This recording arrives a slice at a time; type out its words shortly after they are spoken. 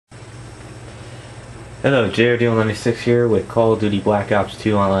Hello, JRD96 here with Call of Duty Black Ops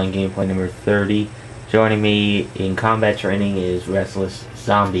 2 online gameplay number 30. Joining me in combat training is Restless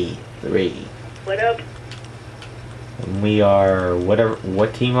Zombie 3. What up? And we are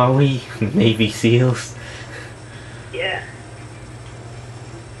what team are we? Navy SEALs? Yeah.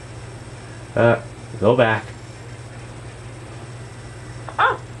 Go back.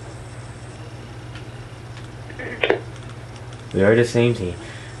 Oh! We are the same team.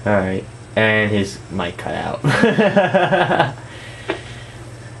 Alright. And his mic cut out.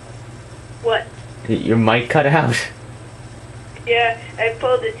 What? Your mic cut out? Yeah, I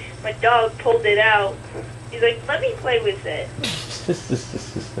pulled it. My dog pulled it out. He's like, let me play with it.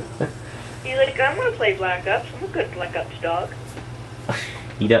 He's like, I'm gonna play Black Ops. I'm a good Black Ops dog.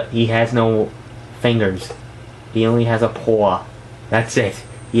 He has no fingers. He only has a paw. That's it.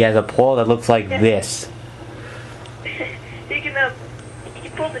 He has a paw that looks like this. He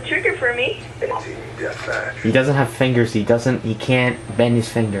pulled the trigger for me. He doesn't have fingers. He can't bend his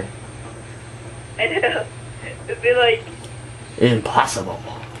finger. I know. It'd be like... Impossible.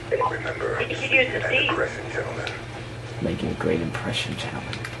 Remember, you could use the seat. Making a great impression,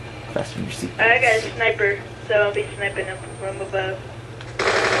 gentlemen. Fasten your seat. I got a sniper, so I'll be sniping up from above.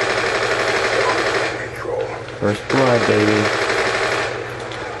 First blood, baby.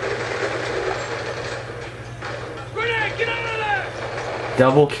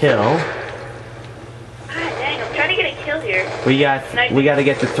 Double kill. Ah, dang, I'm trying to get a kill here. We got to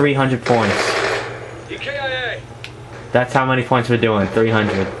get to 300 points. EKIA. That's how many points we're doing.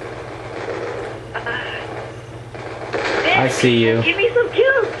 300. I see you. Give me some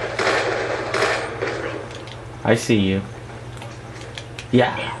kills. I see you.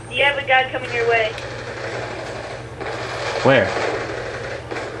 Yeah. You have a guy coming your way. Where?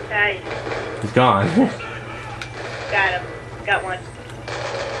 Nice. He's gone. Got him. Got one.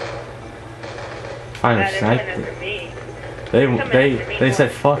 Finally sniped Coming it. after me. They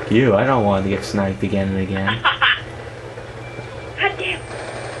said fuck you. I don't want to get sniped again and again. God damn.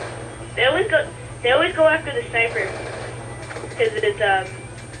 They always go after the sniper. Because it's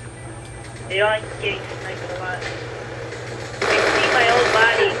they don't like getting sniped a lot. They see my old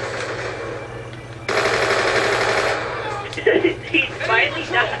body. He finally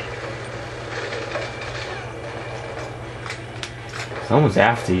died. Someone's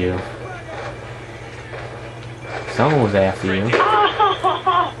after you. Someone was after you.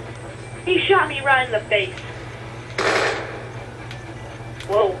 Oh, he shot me right in the face.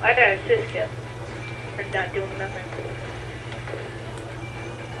 Whoa, I got an assist kill. For not doing nothing.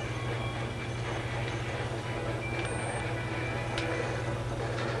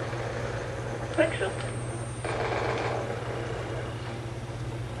 Pixel.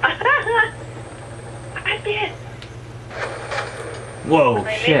 I did. Whoa, I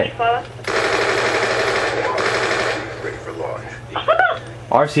made shit. me fall off.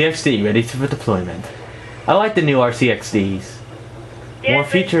 RCXD ready for deployment. I like the new RCXDs. Yeah, More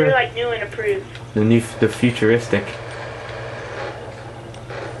feature. they're like new and approved. The futuristic.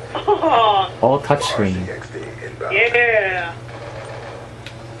 Oh, All touchscreen. yeah.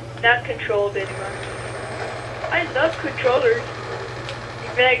 Not controlled anymore. I love controllers.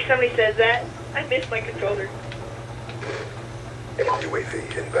 I feel like somebody says that. I miss my controller.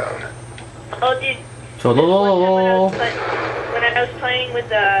 UAV inbound. Oh, dude. So When I was playing with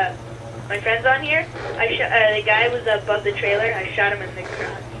my friends on here, I shot the guy was above the trailer. I shot him in the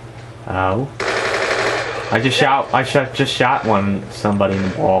crotch. Oh. I just shot somebody in the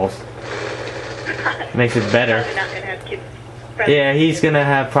balls. Makes it better. Probably not gonna have kids. Yeah, he's gonna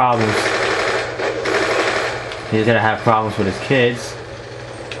have problems. He's gonna have problems with his kids.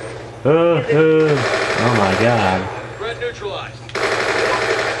 Oh my god. Threat neutralized.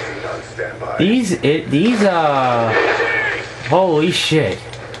 Holy shit.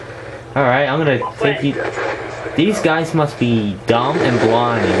 Alright, I'm gonna take you. These guys must be dumb and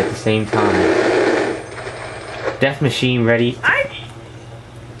blind at the same time. Death machine ready. I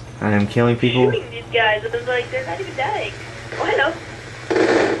am killing people. Shooting these guys. It was like they're not even dying. Oh, hello.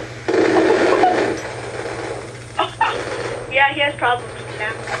 Yeah, he has problems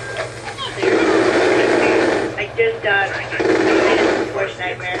now. I just worst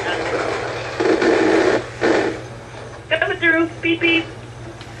nightmare. Coming through. Beep beep.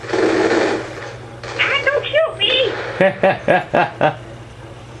 Ah, don't shoot me! You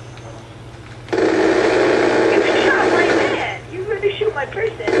shot my man. You really shoot my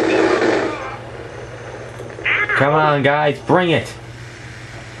person. Come on, guys, bring it.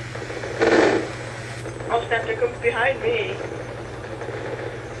 Oh, Santa comes behind me.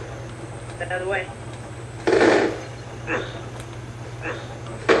 Another way.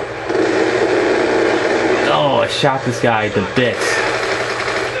 shot this guy to bits.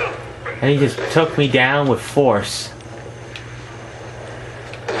 And he just took me down with force.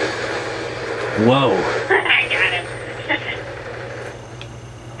 Whoa. I got him.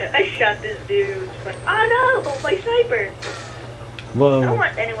 I shot this dude. But, oh no! My sniper! I don't Whoa.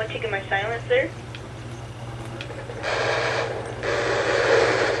 want anyone taking my silencer.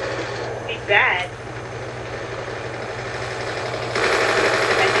 Be bad.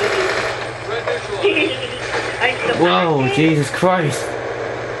 Threat I neutralized. I'm so Whoa, Jesus Christ.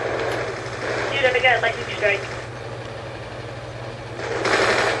 Dude, I got a lightning strike.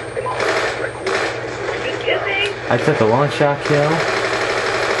 Are you kidding? I took a one shot kill.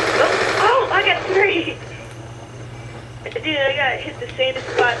 Oh, I got 3! Dude, I got hit the same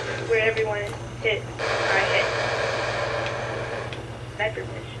spot where everyone hit. I hit. Sniper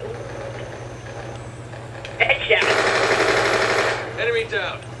miss. Ooh. Headshot. Enemy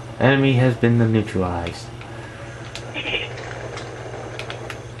down. Enemy has been neutralized.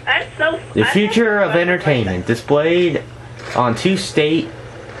 I'm so. The I'm future having of fun with my entertainment displayed on 2 state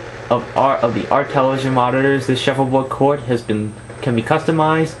of the art television monitors. This shuffleboard court can be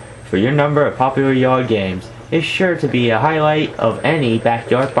customized for your number of popular yard games. It's sure to be a highlight of any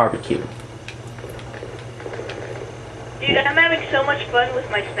backyard barbecue. Dude, I'm having so much fun with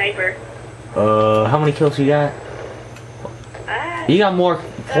my sniper. How many kills you got? You got more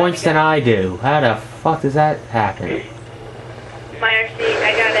points than I do. How the fuck does that happen? My RC,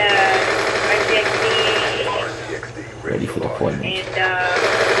 I got a RCXD Ready for deployment. and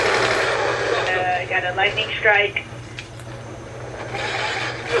I got a lightning strike.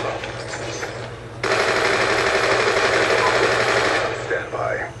 Stand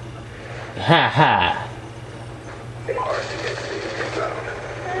by. Ha ha.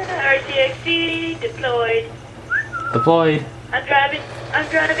 RCXD deployed. Deployed. I'm driving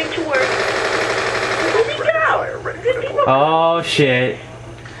to work. Where'd he go? Good people. Oh shit.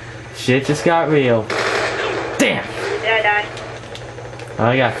 Shit just got real. Damn. Did I die?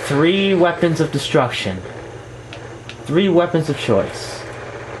 I got 3 weapons of destruction. 3 weapons of choice.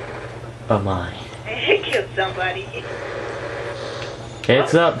 Of mine. I killed somebody.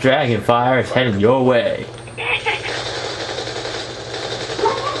 Heads up, Dragonfire is heading your way.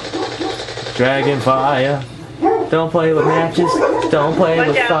 Dragonfire. Don't play with matches. Don't play Watch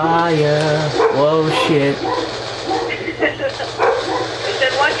with out. fire. Whoa shit. I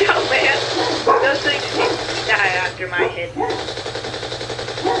said, watch out, man. Those things can die after my hit.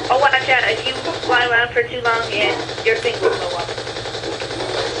 Oh, watch out. If you fly around for too long, and your thing will blow up.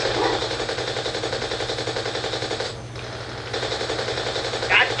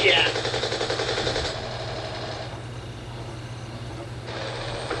 Gotcha.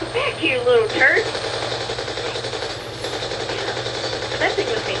 Get back here, you little turd. Messing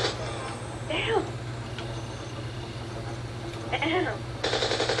with me. Damn. Damn.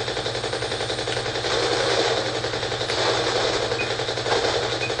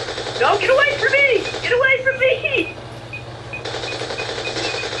 No, get away from me! Get away from me!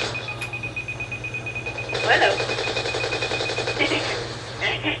 Hello.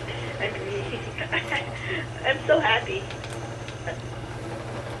 I'm so happy.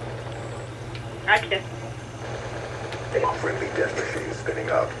 Gotcha. A friendly death machine spinning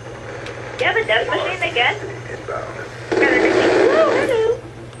up. You have a death machine again? Inbound. Whoa, hello.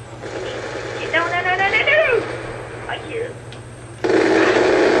 No. Fuck you.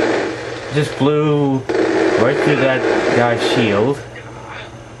 Just blew right through that guy's shield.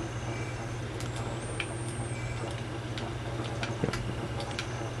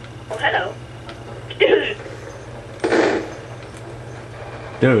 Oh, hello. Dude.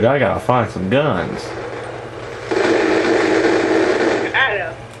 Dude, I gotta find some guns I don't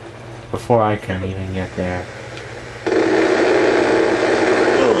know. before I can even get there.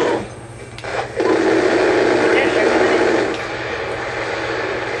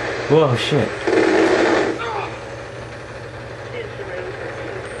 Whoa, shit.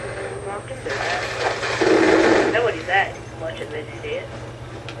 Nobody's that much of an idiot.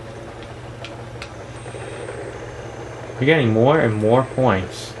 You're getting more and more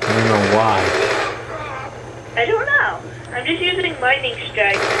points. I don't know why. I don't know. I'm just using lightning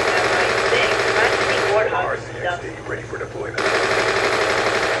strikes as my thing. I'm not using warthogs and stuff. RCXD ready for deployment.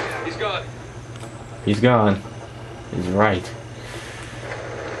 He's gone. He's gone. He's right.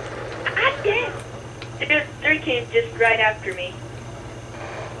 Ah, damn! There's 3 came just right after me.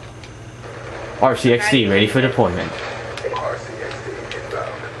 RCXD ready for deployment. RCXD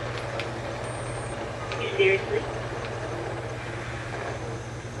inbound. You seriously?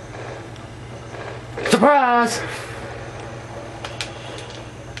 Surprise!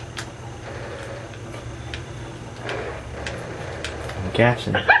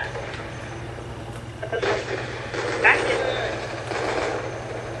 catching. Action.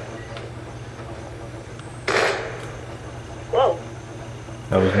 Whoa.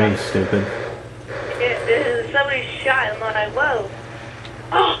 That was me, stupid. Somebody shot him on like, whoa.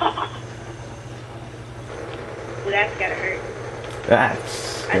 Oh. Well, that's gotta hurt.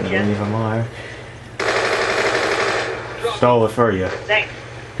 That's gonna Gotcha. leave a mark. Stole it for you. Thanks.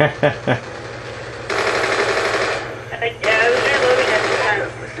 I was reloading at the time.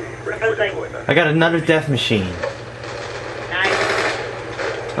 Death machine ready I for was like, deployment. I got another death machine. nice.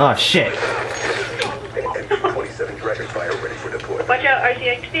 Oh shit. MQ-27 Dragonfire ready for deployment. Watch out,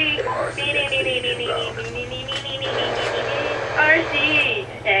 RCXD. RCXD.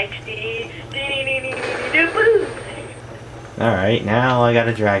 Alright, now I got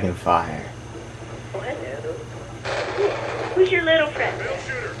a Dragonfire. Oh, hello. Who's your little friend?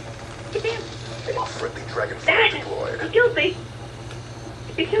 Get down. Friendly Dragonfire Dad, deployed. he killed me.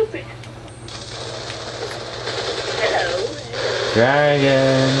 He killed me. Hello.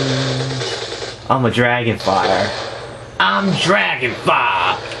 Dragon. I'm a Dragonfire. I'm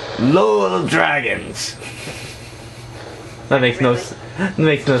Dragonfire. Lord of Dragons. That makes no sense.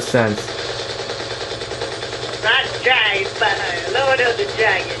 Not Dragon, but Lord of the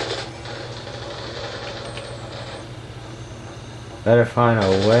Dragon. Better find a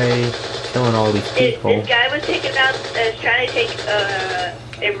way. Killing all these people. This guy was taking out, trying to take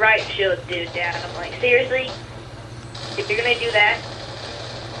a right shield dude down. I'm like, seriously? If you're gonna do that?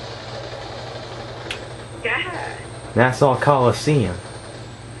 God. Nassau Coliseum.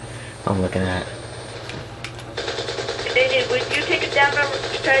 I'm looking at. Would you take it down,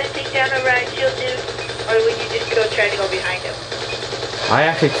 try to take down a right shield dude? Or would you just go try to go behind him? I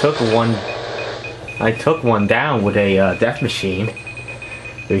actually took one. I took one down with a death machine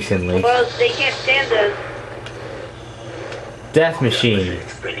recently. Well, they can't stand those. Death machine. Machine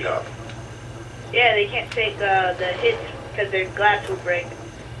spinning up. Yeah, they can't take the hits because their glass will break.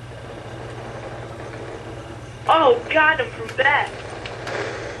 Oh, got him from back.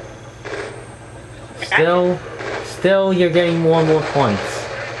 Still, you're getting more and more points.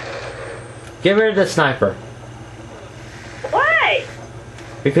 Get rid of the sniper. Why?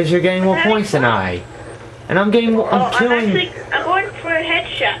 Because you're getting more points than I. And I'm getting more, I'm killing. I'm going for a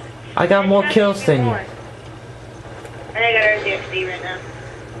headshot. I got more Headshots kills give than me you. more. And I got RCXD right now.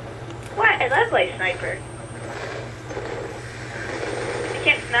 What? I love play sniper. I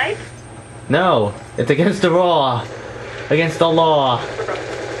can't snipe? No, it's against the law. Against the law.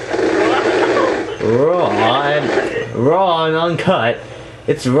 Raw and uncut.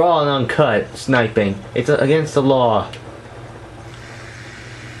 It's raw and uncut sniping. It's against the law.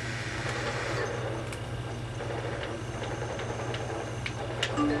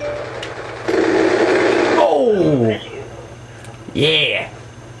 Oh! Yeah!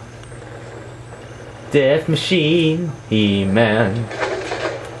 Death machine, He-Man.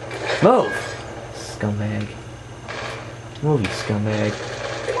 Move! Scumbag. Move, you scumbag.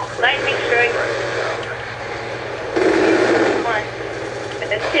 Lightning strike. One.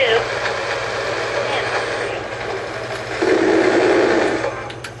 That's two. And three.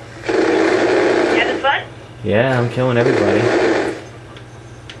 You having fun? Yeah, I'm killing everybody.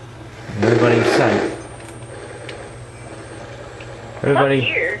 Everybody in sight. Up Everybody.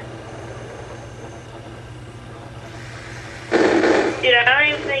 here. Dude, I don't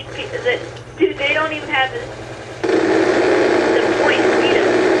even think that. Dude, they don't even have the point speed.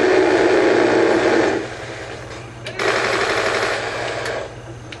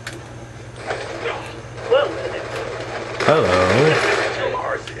 Whoa. Hello.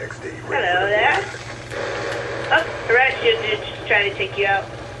 RCXD ready Hello for there. deployment. Oh, the rat shield dude's just trying to take you out.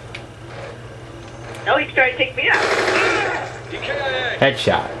 No, he's trying to take me out.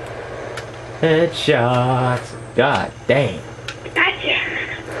 Headshot. Headshot. God dang. Gotcha.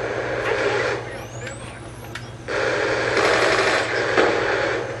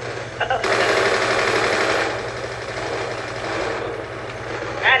 Uh-oh.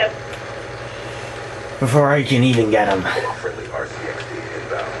 Got him. Before I can even get him. Friendly RCXD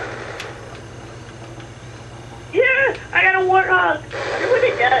inbound. Yeah, I got a warthog. I wonder what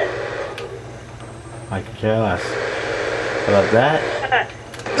it does. I can care less. How about that?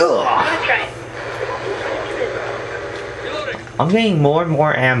 I'm gonna try it. I'm getting more and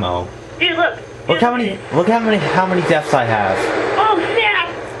more ammo. Dude, look. Look how many deaths I have. Oh, snap!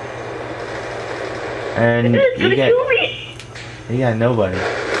 And It's you gonna get kill me. you got nobody.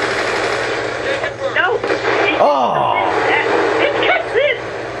 No. Oh! It cuts in.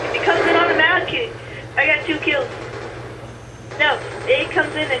 It comes in automatically. I got 2 kills. No, it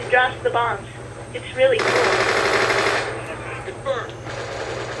comes in and drops the bombs. It's really cool.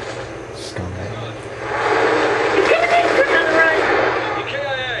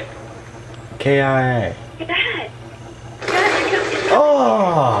 KIA. Get that. God, you're coming.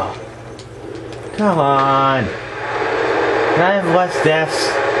 Oh! Come on. Can I have less deaths?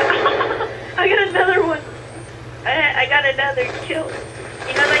 I got another one. I got another kill.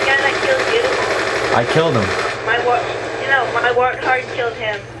 You know that guy that killed you? I killed him. My warthog killed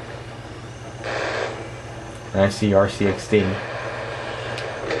him. And I see RCXD.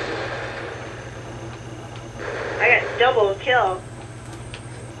 I got double kill.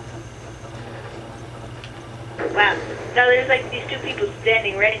 Wow. Now there's like these two people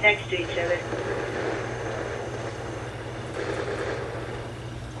standing right next to each other.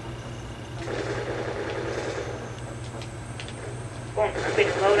 Boom, I'm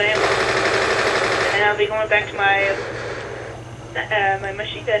getting low ammo. And then I'll be going back to my my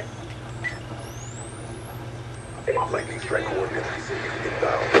machine gun. Lightning strike coordinates received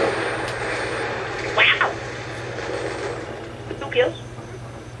inbound. Wow! 2 kills.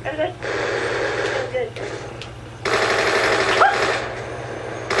 That was good. That was good.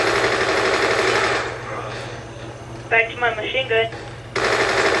 Back to my machine gun.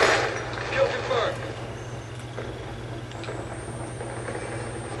 Kill confirmed.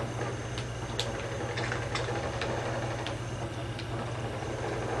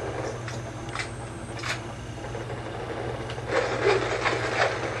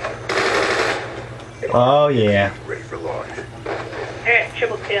 Oh yeah. Ready for launch. Alright,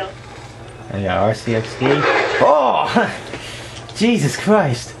 triple kill. I got RCXD. Oh! Jesus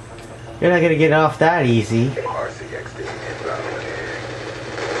Christ. You're not gonna get off that easy. RCXD inbound.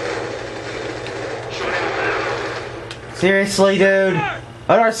 Seriously, dude? An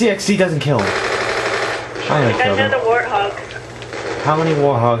RCXD doesn't kill him. I'm gonna Got kill another him. warthog. How many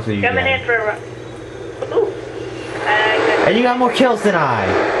warhogs are you Coming in getting? for a run. Ooh. And you got more kills than I.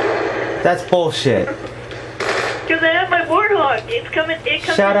 That's bullshit. Because I have my warthog. It comes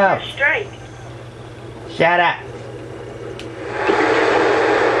Shut in up. for a strike. Shut up.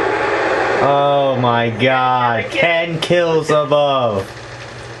 Oh my god. 10 kills above.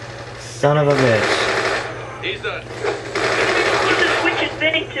 Son of a bitch. He's done. You just switch his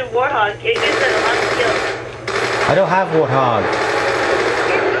spinning to warthog. It gives it a lot of kills. I don't have warthog.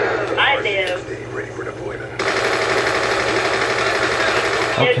 I do. RCXD ready for deployment.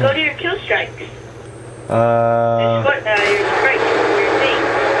 Yeah, go to Okay. your kill strikes. Your Uh, strikes. Your thing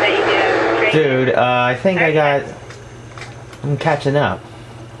that you train. dude, I think I got... I'm catching up.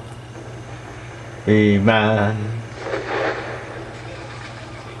 Hey, man.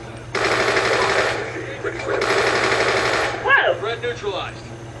 Ready for deployment. Whoa! Threat neutralized.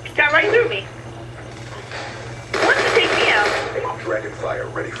 Got right through me. Wants to take me out.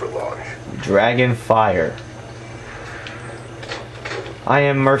 Dragonfire ready for launch. Dragon fire. I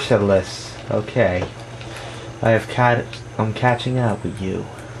am merciless. Okay. I'm catching up with you.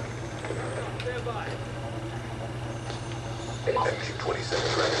 Stand by. MQ-27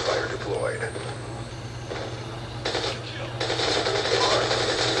 Dragonfire deployed.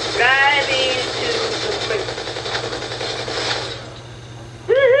 Driving to the place.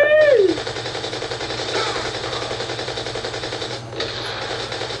 Woohoo!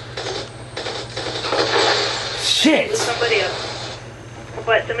 Shit! Somebody else.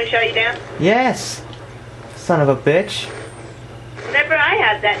 What, somebody shot you down? Yes! Son of a bitch. Whenever I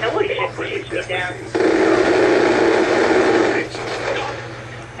have that, nobody Friendly shoots me death down. machines.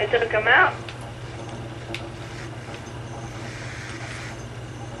 I took him out.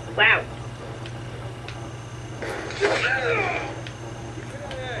 Wow.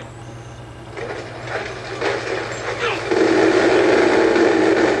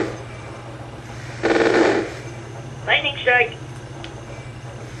 Lightning strike.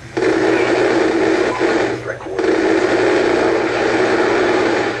 Strike coordinates.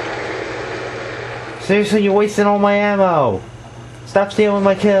 Seriously, you're wasting all my ammo. Stop stealing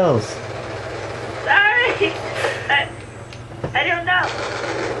my kills. Sorry. I don't know.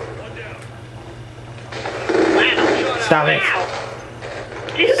 One down. Wow. Stop it. Wow.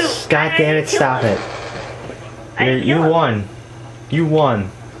 Dude. God damn it, stop it. You won. You won.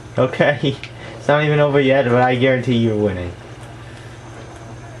 Okay? It's not even over yet, but I guarantee you're winning.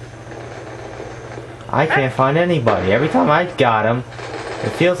 I can't find anybody. Every time I got him, it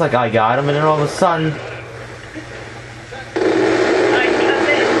feels like I got him, and then all of a sudden,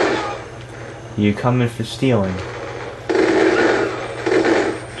 you come in for stealing.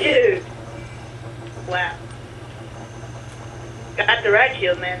 Dude. Wow. Got the riot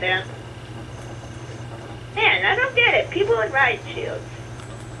shield man down. Man, I don't get it. People with riot shields.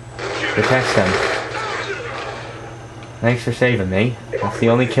 Protect them. Thanks for saving me. That's the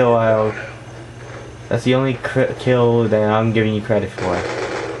only kill That's the only kill that I'm giving you credit for.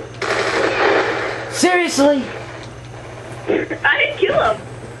 Seriously? I didn't kill him.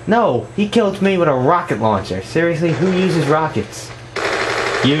 No, he killed me with a rocket launcher. Seriously, who uses rockets?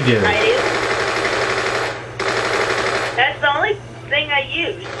 You do. I do. That's the only thing I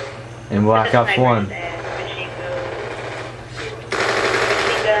use. In Black Ops 1. And machine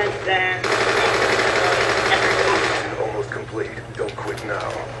guns and Almost complete. Don't quit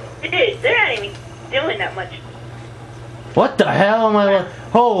now. dude, they're not even doing that much. What the hell am I?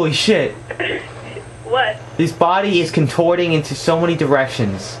 Holy shit! What? His body is contorting into so many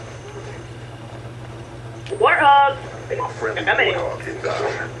directions. Warthog! Friendly Come in. Warthog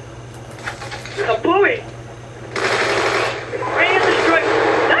inbound. Kapooey! Ready to destroy.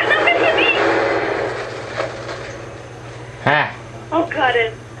 Not gonna hit me! Ha! Oh god,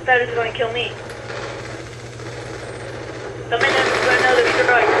 I thought it was going to kill me. Come in for another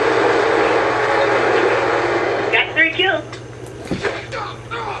strike. Got 3 kills.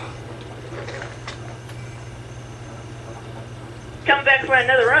 Come back for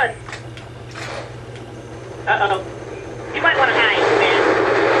another run. Uh-oh. You might want to hide, man.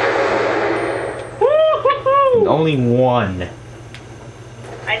 Woo-hoo-hoo! Only one.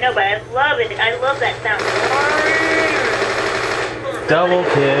 I know, but I love it. I love that sound. Double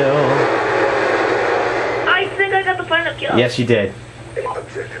kill. I think I got the final kill. Yes, you did.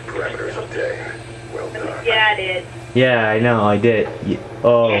 Objective parameters obtained. Well done. Yeah, I did. Yeah, I know, I did.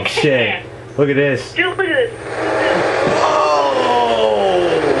 Oh shit! Look at this. Dude, look at this.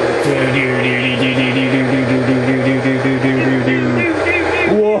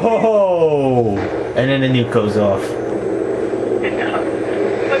 Whoa! And then the nuke goes off.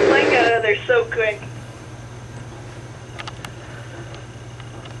 Looks like they're so quick.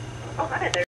 Oh, hi there.